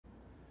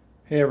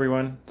Hey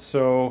everyone,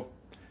 so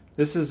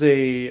this is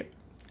a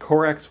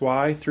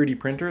CoreXY 3D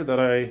printer that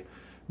I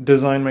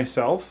designed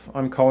myself.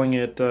 I'm calling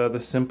it the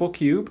Simple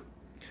Cube.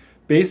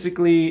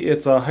 Basically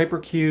it's a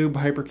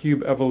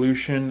hypercube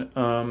evolution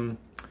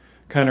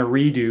kind of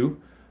redo.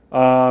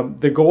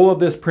 The goal of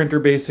this printer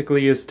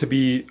basically is to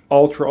be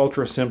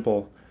ultra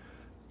simple.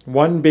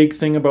 One big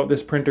thing about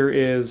this printer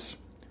is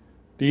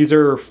these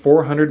are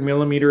 400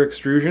 millimeter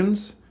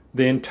extrusions.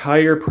 The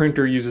entire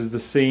printer uses the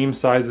same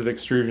size of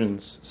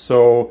extrusions.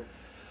 So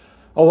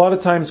a lot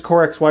of times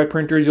CoreXY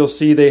printers, you'll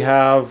see they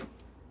have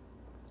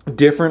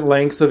different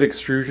lengths of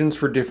extrusions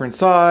for different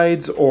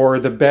sides, or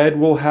the bed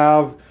will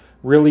have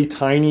really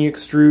tiny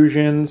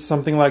extrusions,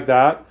 something like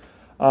that.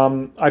 I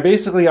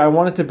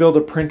wanted to build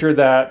a printer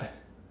that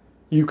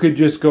you could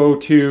just go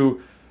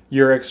to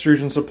your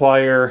extrusion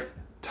supplier,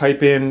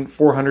 type in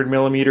 400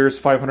 millimeters,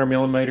 500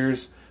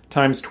 millimeters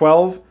times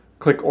 12,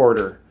 click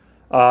order.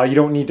 You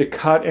don't need to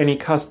cut any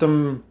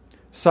custom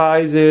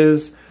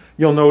sizes.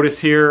 You'll notice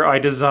here I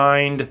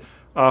designed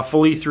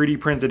fully 3D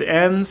printed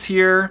ends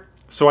here,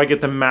 so I get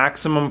the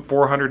maximum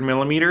 400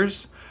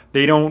 millimeters.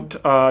 They don't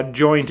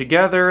join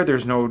together,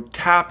 there's no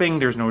tapping,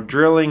 there's no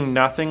drilling,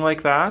 nothing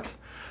like that.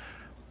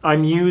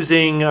 I'm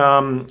using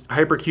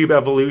hypercube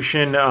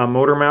evolution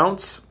motor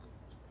mounts.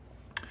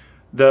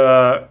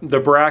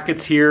 The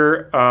brackets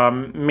here,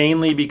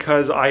 mainly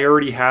because I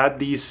already had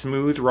these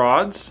smooth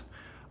rods.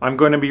 I'm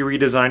going to be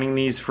redesigning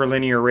these for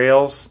linear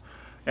rails.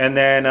 And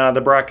then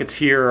the brackets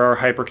here are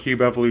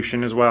hypercube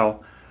evolution as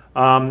well.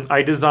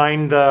 I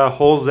designed the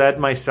whole Z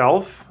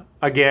myself,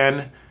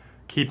 again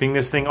keeping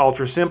this thing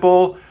ultra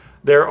simple.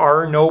 There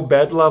are no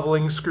bed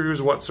leveling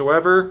screws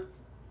whatsoever.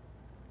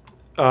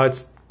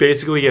 It's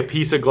basically a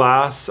piece of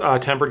glass,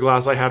 tempered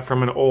glass I had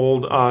from an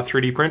old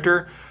 3D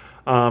printer.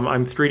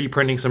 I'm 3D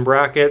printing some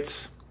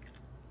brackets.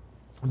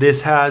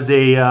 This has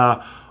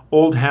a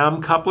old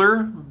ham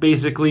coupler.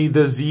 Basically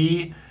the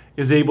Z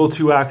is able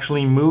to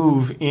actually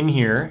move in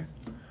here.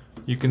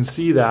 You can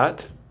see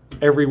that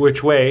every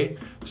which way.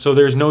 So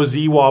there's no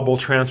Z wobble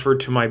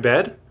transferred to my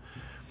bed.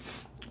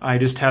 I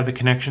just have the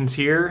connections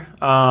here.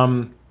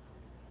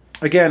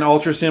 Again,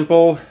 ultra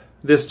simple.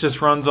 This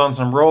just runs on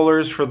some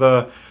rollers for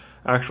the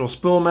actual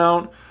spool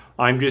mount.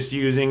 I'm just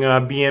using a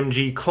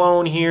BMG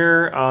clone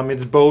here.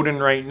 It's Bowden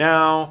right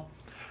now.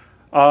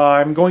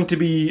 I'm going to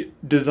be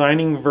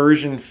designing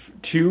version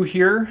 2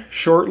 here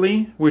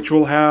shortly, which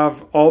will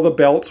have all the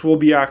belts will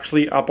be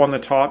actually up on the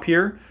top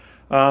here.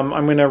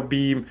 I'm going to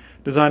be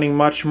designing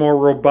much more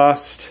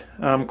robust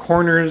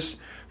corners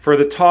for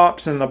the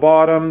tops and the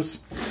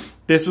bottoms.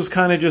 This was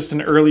kind of just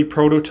an early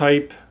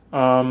prototype.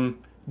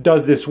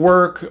 Does this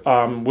work?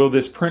 Will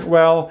this print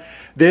well?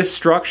 This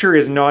structure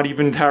is not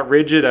even that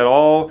rigid at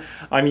all.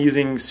 I'm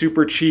using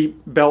super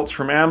cheap belts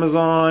from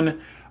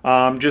Amazon,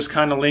 just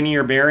kind of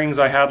linear bearings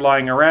I had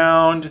lying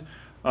around.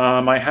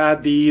 I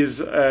had these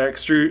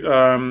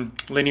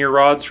linear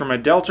rods from a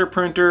Delta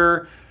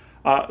printer,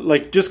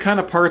 like just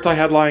kind of parts I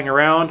had lying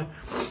around.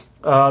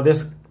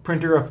 This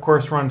printer of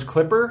course runs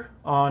Klipper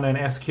on an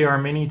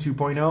SKR Mini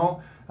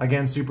 2.0.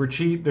 Again, super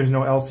cheap, there's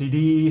no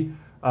LCD.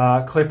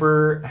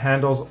 Klipper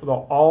handles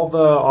all the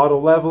auto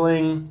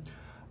leveling.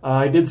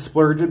 I did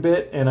splurge a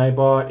bit and I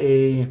bought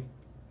a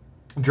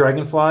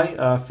Dragonfly,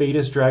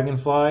 Fetus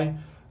Dragonfly.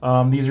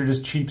 These are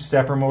just cheap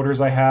stepper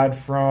motors I had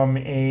from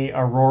a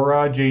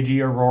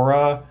JG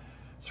Aurora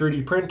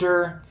 3D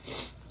printer.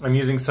 I'm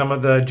using some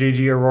of the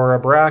JG Aurora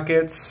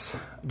brackets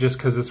just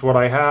because it's what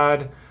I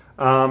had.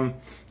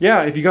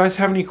 Yeah, if you guys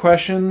have any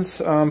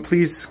questions,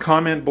 please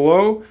comment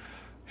below.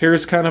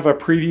 Here's kind of a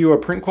preview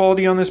of print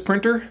quality on this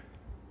printer.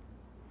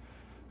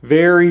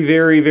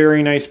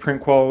 Very nice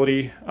print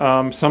quality.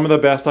 Some of the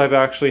best I've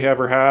actually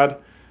ever had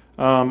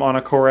on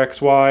a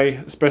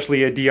CoreXY,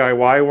 especially a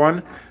DIY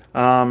one.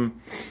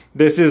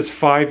 This is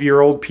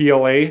 5-year-old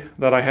PLA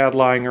that I had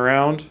lying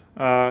around.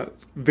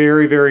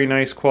 Very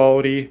nice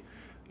quality.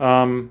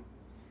 Like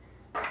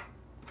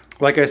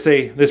I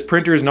say, this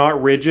printer is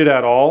not rigid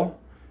at all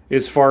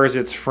as far as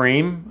its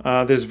frame.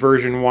 This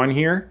version 1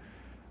 here.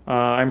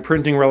 I'm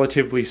printing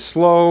relatively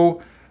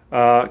slow.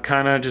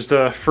 Kind of just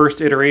a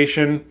first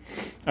iteration.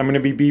 I'm going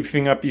to be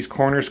beefing up these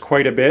corners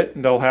quite a bit.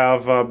 They'll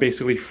have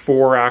basically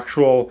 4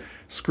 actual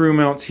screw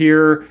mounts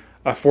here,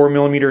 a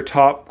 4mm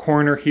top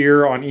corner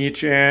here on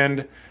each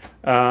end,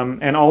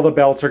 and all the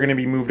belts are going to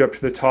be moved up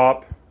to the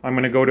top. I'm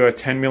going to go to a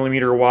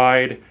 10mm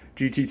wide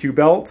GT2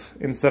 belt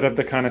instead of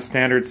the kind of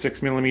standard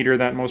 6mm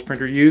that most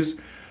printers use.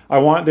 I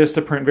want this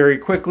to print very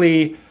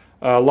quickly.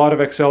 A lot of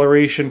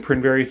acceleration,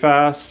 print very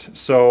fast,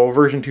 so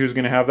version 2 is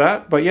going to have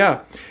that. But yeah,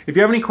 if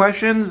you have any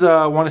questions,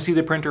 want to see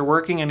the printer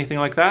working, anything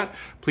like that,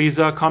 please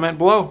comment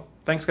below.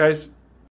 Thanks guys.